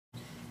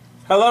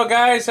Hello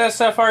guys,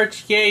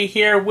 SFRTA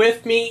here.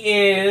 With me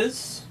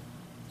is...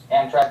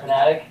 Amtrak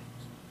Fanatic.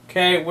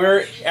 Okay,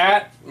 we're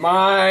at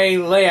my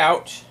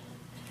layout.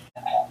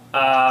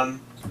 One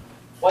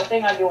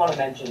thing I do want to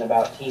mention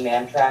about Team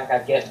Amtrak,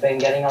 I've been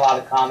getting a lot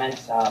of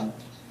comments. I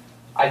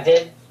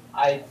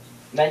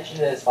mentioned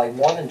this like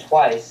more than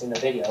twice in the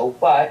video,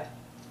 but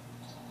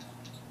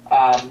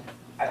I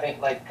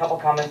think like a couple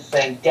comments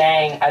saying,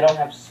 "Dang, I don't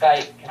have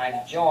Skype. Can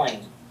I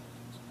join?"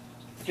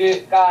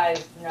 Dude,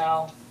 guys,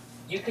 no.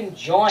 You can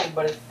join,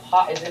 but is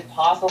it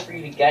possible for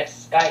you to get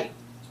Skype?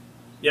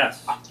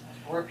 Yes. I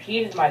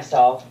repeated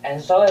myself,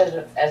 and so is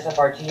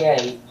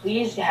SFRTA.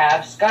 Please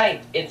have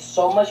Skype. It's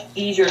so much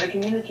easier to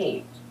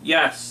communicate.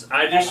 Yes,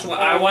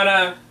 I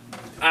wanna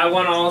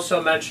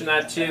also mention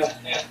that too,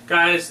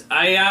 guys.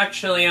 I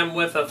actually am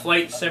with a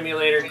flight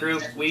simulator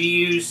group. We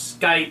use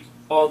Skype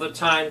all the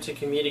time to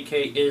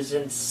communicate. It is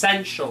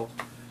essential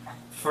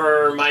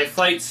for my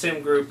flight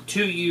sim group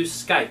to use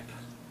Skype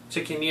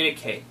to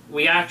communicate.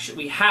 We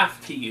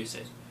have to use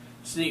it.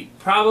 It's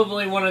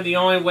probably one of the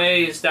only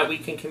ways that we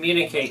can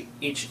communicate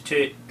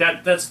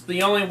that's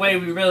the only way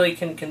we really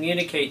can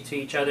communicate to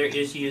each other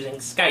is using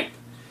Skype.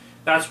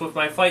 That's with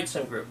my flight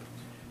sim group.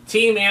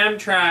 Team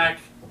Amtrak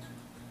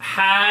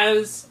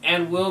has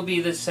and will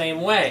be the same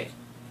way.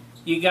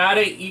 You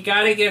gotta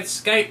get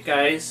Skype,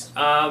 guys.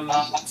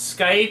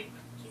 Skype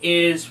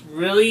is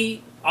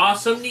really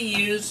awesome to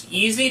use,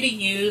 easy to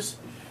use.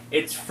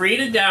 It's free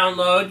to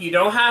download. You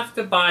don't have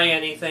to buy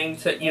anything.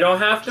 You don't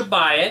have to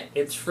buy it.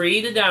 It's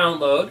free to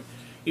download.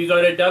 You go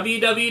to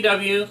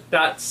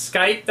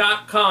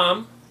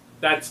www.skype.com.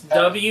 That's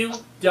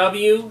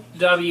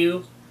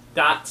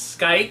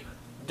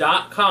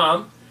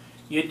www.skype.com.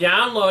 You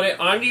download it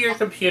onto your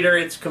computer.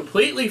 It's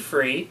completely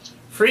free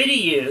to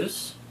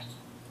use.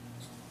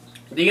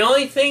 The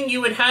only thing you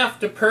would have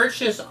to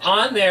purchase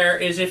on there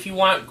is if you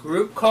want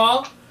group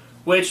call,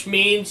 which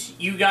means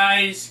you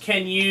guys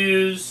can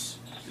use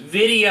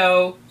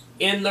video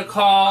in the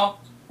call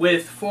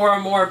with 4 or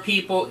more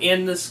people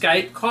in the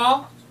Skype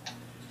call.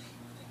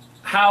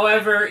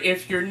 However,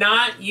 if you're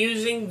not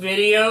using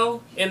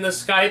video in the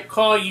Skype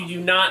call, you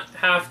do not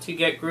have to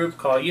get group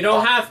call. You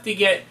don't have to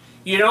get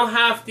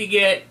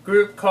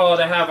group call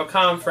to have a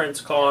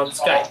conference call on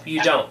Skype.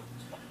 You don't.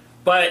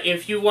 But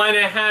if you want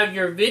to have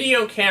your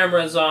video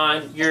cameras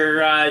on,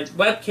 your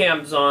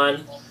webcams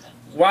on,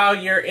 while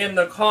you're in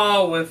the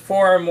call with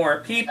 4 or more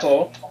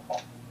people,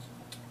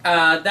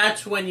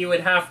 that's when you would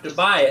have to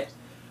buy it.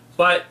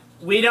 But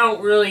we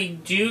don't really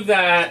do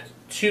that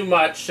too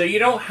much, so you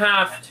don't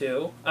have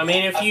to. I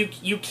mean, if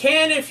you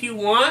can if you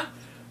want,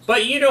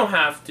 but you don't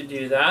have to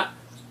do that.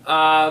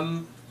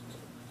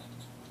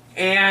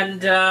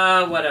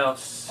 What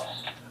else?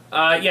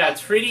 Yeah,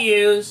 it's free to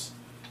use.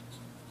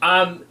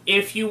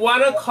 If you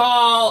want to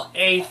call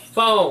a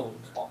phone,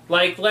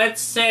 like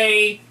let's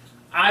say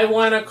I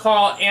want to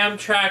call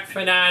Amtrak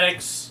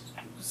Fanatic's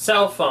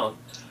cell phone,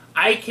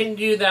 I can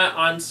do that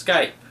on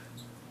Skype.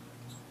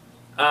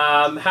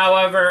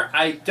 However,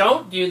 I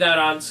don't do that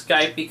on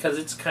Skype because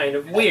it's kind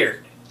of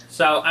weird,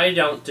 so I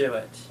don't do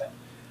it.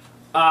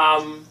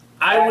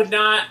 I would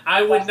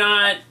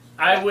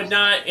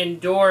not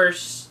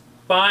endorse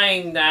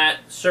buying that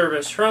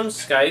service from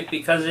Skype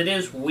because it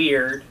is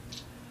weird.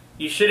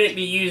 You shouldn't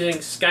be using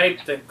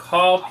Skype to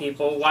call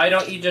people. Why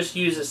don't you just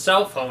use a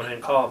cell phone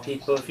and call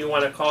people if you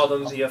want to call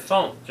them via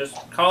phone?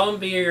 Just call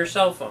them via your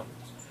cell phone.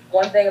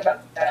 One thing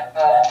about that,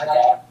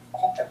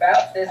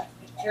 about this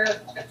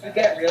feature, if you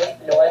get really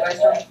annoyed by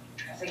someone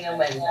asking them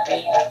and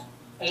being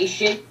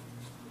patient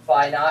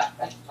by not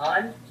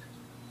on,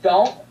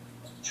 don't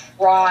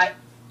try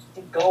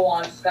to go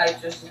on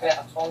Skype just to get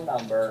a phone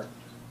number,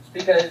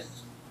 because...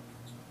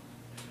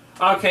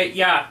 Okay,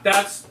 yeah,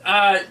 that's,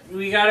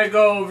 we gotta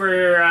go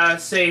over,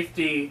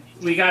 safety.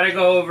 We gotta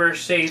go over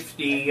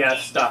safety,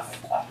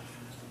 stuff.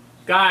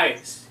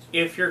 Guys,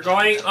 if you're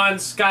going on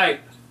Skype,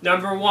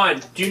 number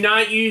 1, do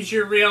not use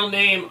your real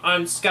name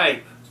on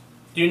Skype.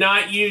 Do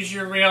not use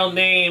your real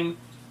name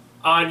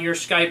on your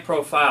Skype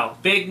profile.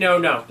 Big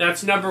no-no.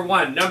 That's number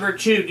 1. Number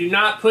 2, do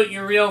not put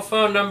your real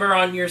phone number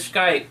on your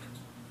Skype.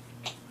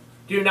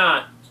 Do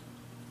not.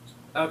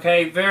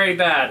 Okay, very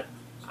bad.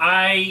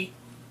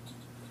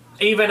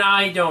 Even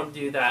I don't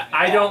do that.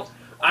 I don't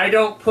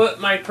put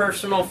my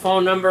personal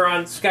phone number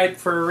on Skype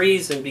for a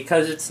reason,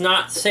 because it's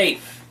not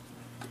safe.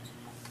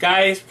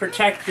 Guys,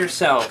 protect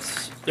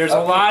yourselves. There's a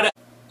lot of...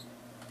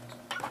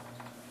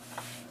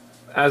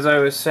 As I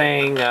was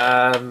saying,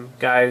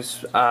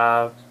 guys,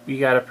 you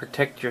gotta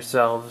protect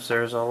yourselves.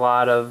 There's a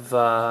lot of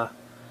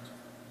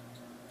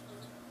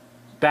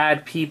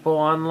bad people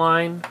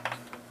online,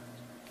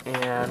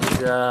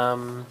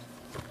 and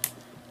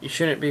you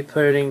shouldn't be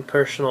putting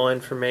personal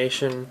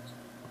information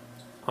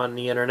on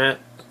the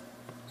internet.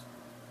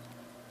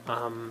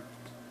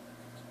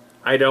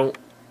 I don't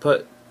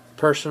put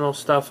personal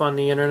stuff on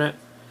the internet,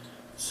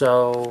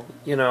 so,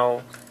 you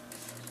know,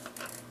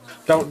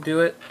 don't do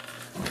it.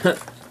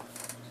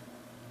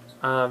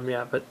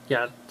 Yeah, but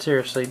yeah,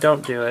 seriously,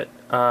 don't do it.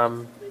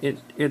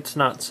 It's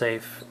not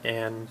safe,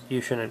 and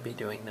you shouldn't be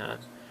doing that.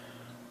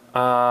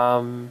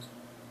 What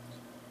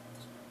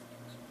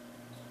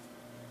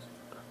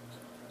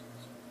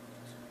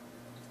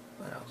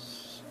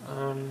else?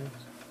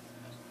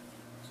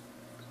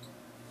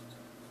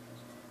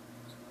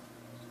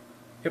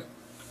 Yep.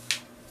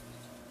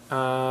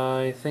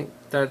 I think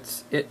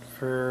that's it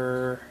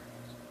for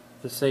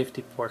the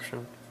safety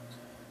portion.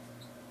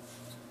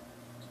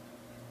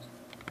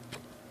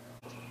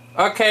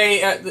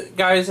 Okay,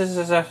 guys, this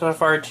is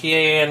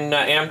SFRTA and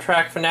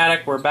Amtrak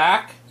Fanatic. We're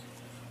back.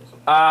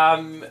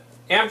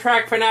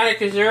 Amtrak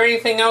Fanatic, is there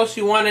anything else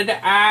you wanted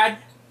to add?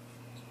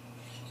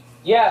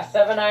 Yeah,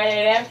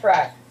 798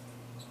 Amtrak.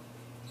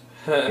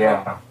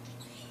 Yeah.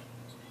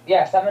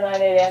 Yeah,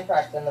 798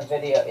 Amtrak's in the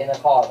video, in the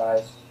call,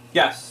 guys.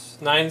 Yes,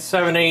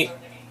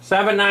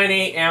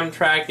 798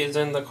 Amtrak is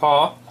in the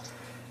call.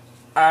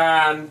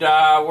 And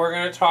we're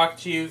going to talk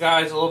to you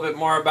guys a little bit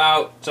more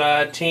about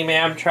Team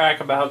Amtrak,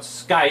 about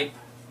Skype.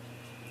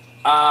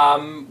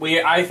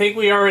 I think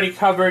we already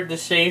covered the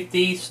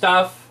safety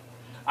stuff.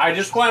 I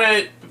just want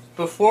to,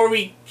 before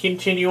we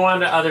continue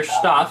on to other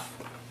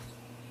stuff,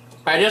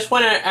 I just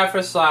want to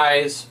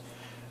emphasize,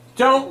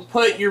 don't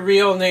put your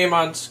real name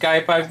on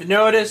Skype. I've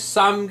noticed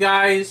some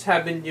guys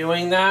have been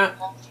doing that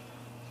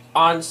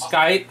on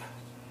Skype.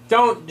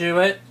 Don't do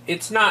it.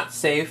 It's not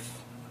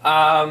safe.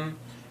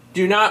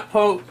 Do not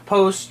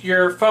post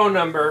your phone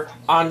number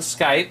on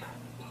Skype.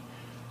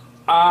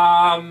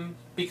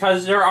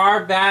 Because there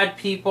are bad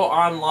people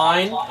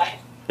online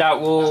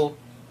that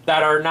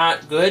are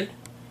not good.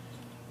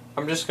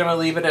 I'm just going to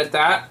leave it at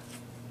that.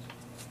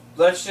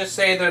 Let's just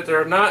say that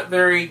there are not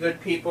very good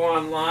people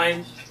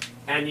online,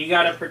 and you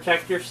got to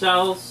protect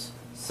yourselves.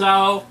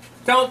 So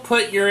don't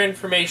put your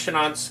information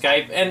on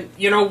Skype. And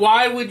you know,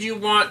 why would you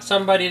want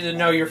somebody to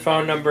know your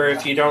phone number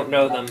if you don't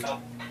know them?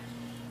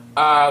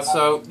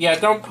 So yeah,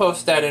 don't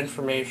post that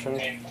information.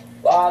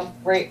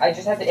 Great. I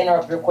just have to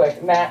interrupt real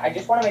quick, Matt. I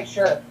just want to make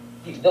sure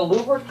the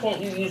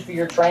lubricant you use for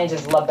your trains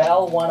is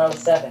Labelle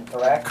 107,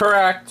 correct?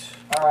 Correct.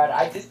 All right.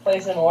 I just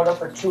placed an order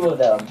for 2 of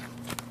them.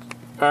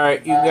 All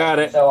right, you got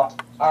it. So,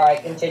 all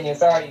right, continue.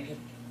 Sorry.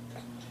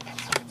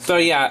 So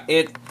yeah,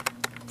 it's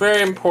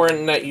very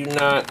important that you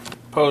not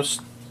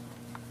post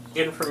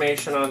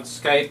information on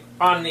Skype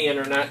on the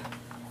internet.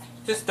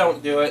 Just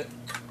don't do it.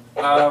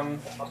 I'll be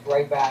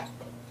right back.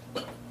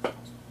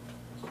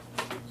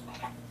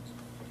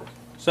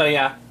 So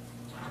yeah,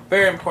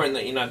 very important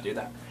that you not do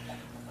that.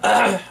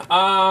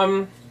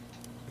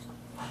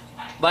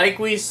 Like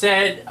we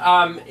said,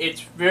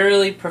 it's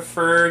really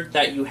preferred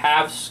that you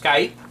have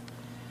Skype.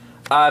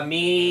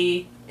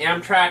 Me,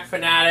 Amtrak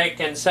Fanatic,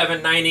 and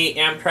 790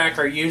 Amtrak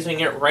are using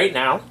it right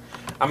now.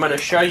 I'm going to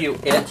show you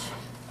it.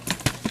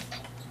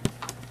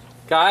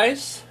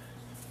 Guys?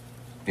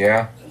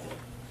 Yeah?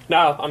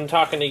 No, I'm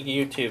talking to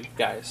YouTube,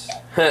 guys.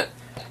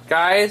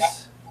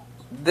 Guys,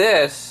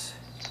 this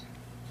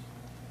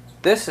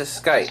is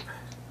Skype.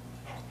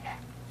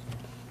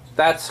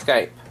 That's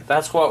Skype.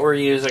 That's what we're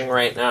using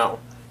right now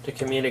to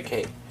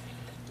communicate.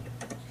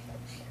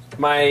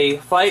 My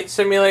flight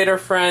simulator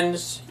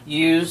friends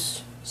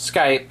use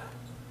Skype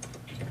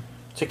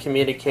to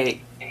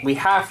communicate. We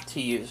have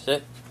to use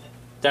it.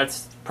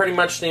 That's pretty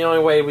much the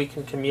only way we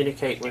can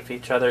communicate with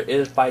each other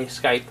is by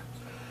Skype.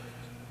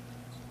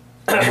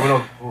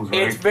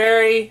 It's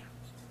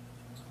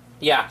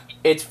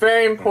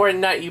very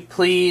important that you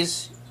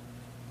please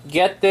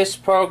get this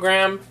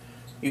program.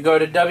 You go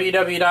to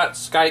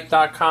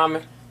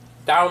www.skype.com,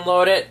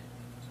 download it.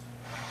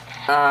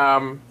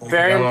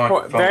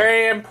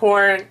 Very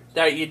important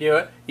that you do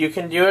it. You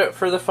can do it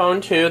for the phone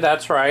too,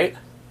 that's right.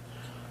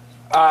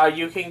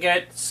 You can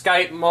get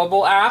Skype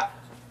mobile app.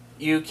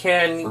 You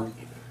can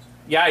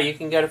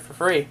get it for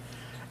free.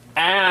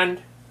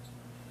 And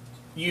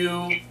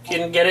you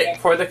can get it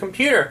for the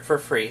computer for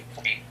free.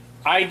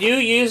 I do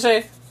use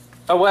a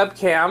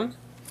webcam,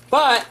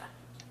 but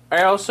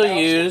I also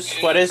use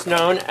what is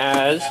known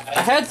as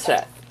a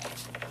headset.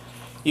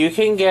 You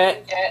can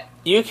get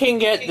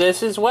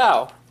this as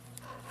well.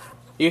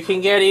 You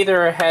can get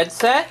either a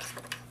headset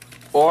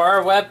or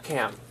a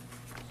webcam.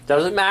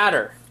 Doesn't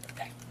matter.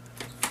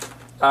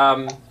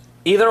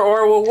 Either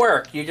or will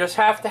work. You just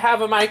have to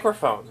have a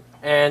microphone.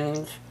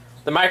 And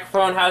the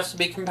microphone has to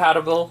be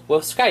compatible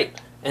with Skype.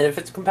 And if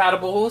it's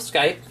compatible with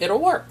Skype, it'll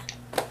work.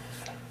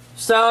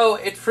 So,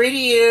 it's free to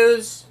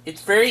use.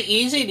 It's very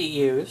easy to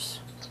use.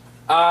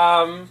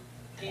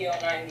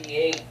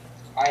 PO98,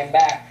 I'm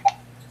back.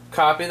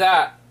 Copy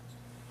that.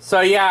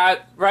 So yeah,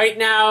 right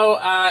now,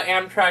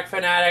 Amtrak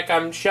Fanatic,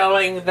 I'm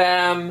showing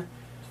them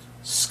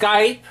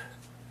Skype,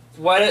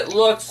 what it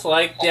looks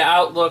like, the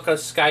outlook of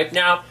Skype.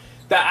 Now,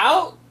 the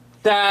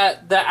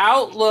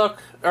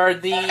outlook or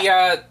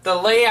the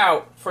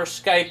layout for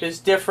Skype is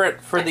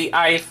different for the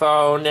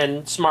iPhone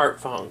and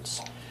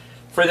smartphones.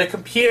 For the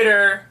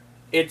computer,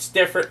 it's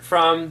different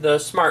from the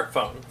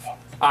smartphone,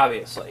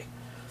 obviously.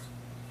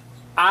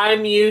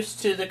 I'm used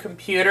to the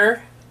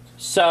computer,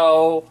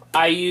 so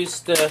I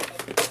use the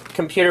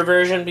computer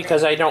version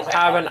because I don't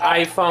have an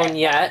iPhone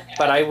yet,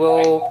 but I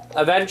will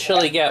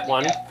eventually get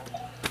one.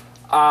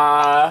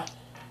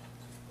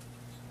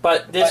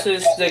 but this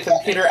is the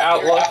computer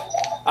Outlook.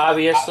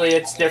 Obviously,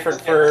 it's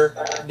different for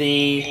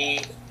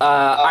the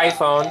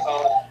iPhone,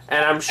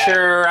 and I'm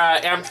sure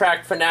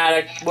Amtrak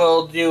Fanatic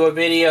will do a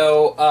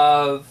video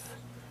of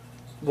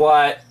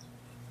what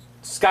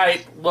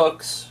Skype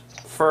looks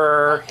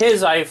for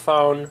his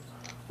iPhone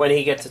when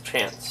he gets a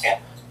chance. Yeah.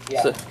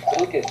 So,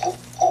 Lucas.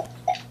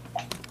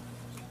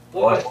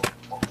 What?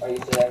 Are you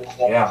there?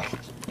 Yeah.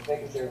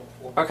 Making sure.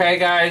 okay,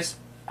 guys.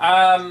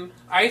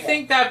 I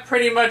think that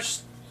pretty much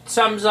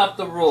sums up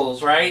the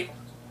rules, right?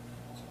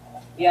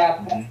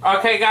 Yeah.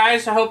 Okay,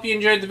 guys, I hope you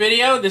enjoyed the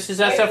video. This is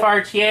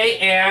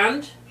SFRTA,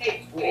 and...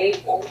 Wait.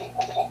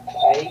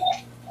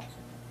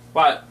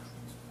 What?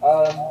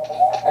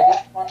 I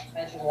just want to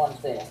mention one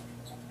thing.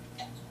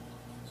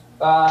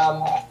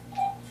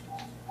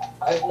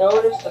 I've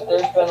noticed that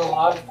there's been a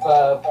lot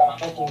of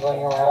commenting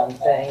going around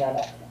saying,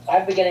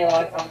 I've been getting a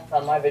lot of comments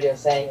on my videos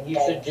saying, you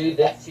should do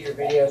this to your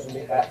videos and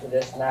do that to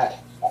this and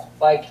that.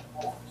 Like,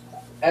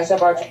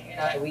 SFRTA and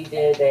I, we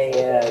did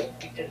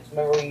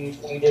remember we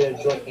did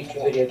a joint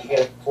YouTube video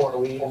together before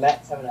we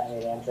met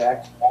 798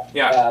 Amtrak.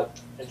 Yeah.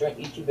 A joint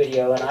YouTube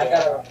video, and I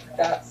got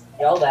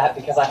yelled at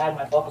because I had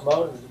my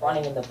locomotives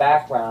running in the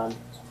background,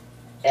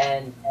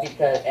 and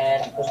because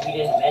we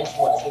didn't mention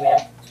what Team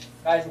Amtrak.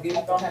 Guys, if you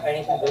don't have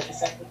anything good to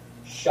say,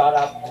 shut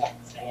up and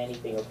don't say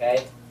anything,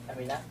 okay? I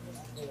mean, that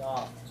pisses me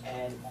off,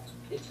 and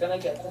it's gonna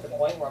get to the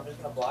point where I'm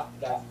just gonna block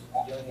you guys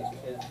from doing it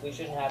because we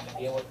shouldn't have to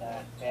deal with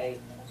that, okay?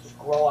 Just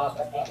grow up.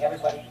 I think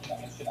everybody on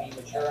YouTube should be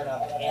mature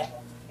enough to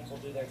handle people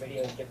do their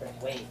videos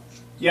different ways.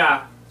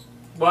 Yeah.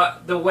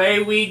 The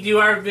way we do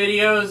our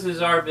videos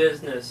is our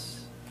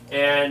business,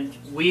 and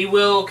we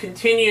will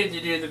continue to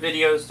do the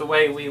videos the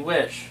way we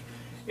wish.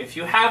 If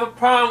you have a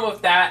problem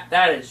with that,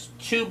 that is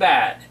too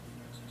bad.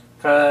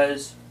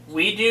 Because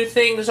we do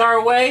things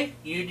our way,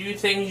 you do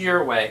things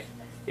your way.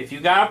 If you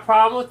got a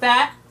problem with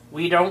that,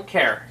 we don't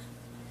care.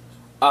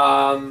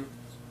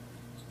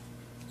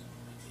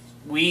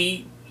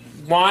 We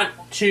want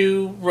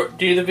to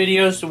do the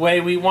videos the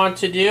way we want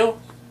to do,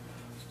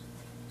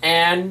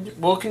 and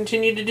we'll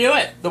continue to do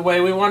it the way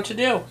we want to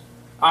do.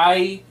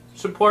 I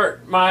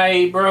support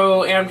my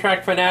bro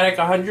Amtrak Fanatic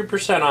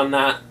 100% on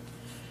that.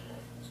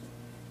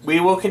 We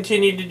will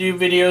continue to do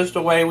videos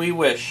the way we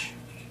wish.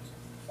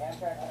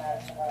 Amtrak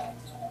Fanatic,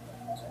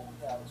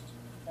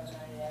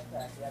 798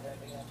 Amtrak, do you have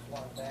anything else you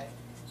want to say?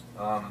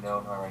 No,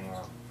 not right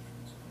now.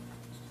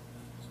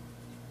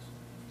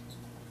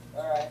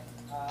 Alright,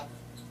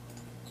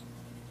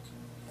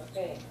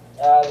 okay,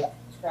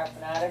 Amtrak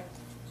Fanatic.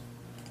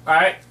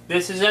 Alright,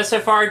 this is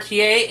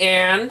SFRTA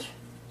and...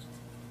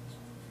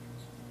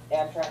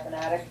 Amtrak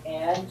Fanatic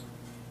and...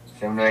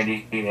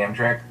 798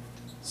 Amtrak.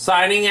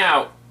 signing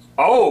out.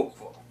 Oh!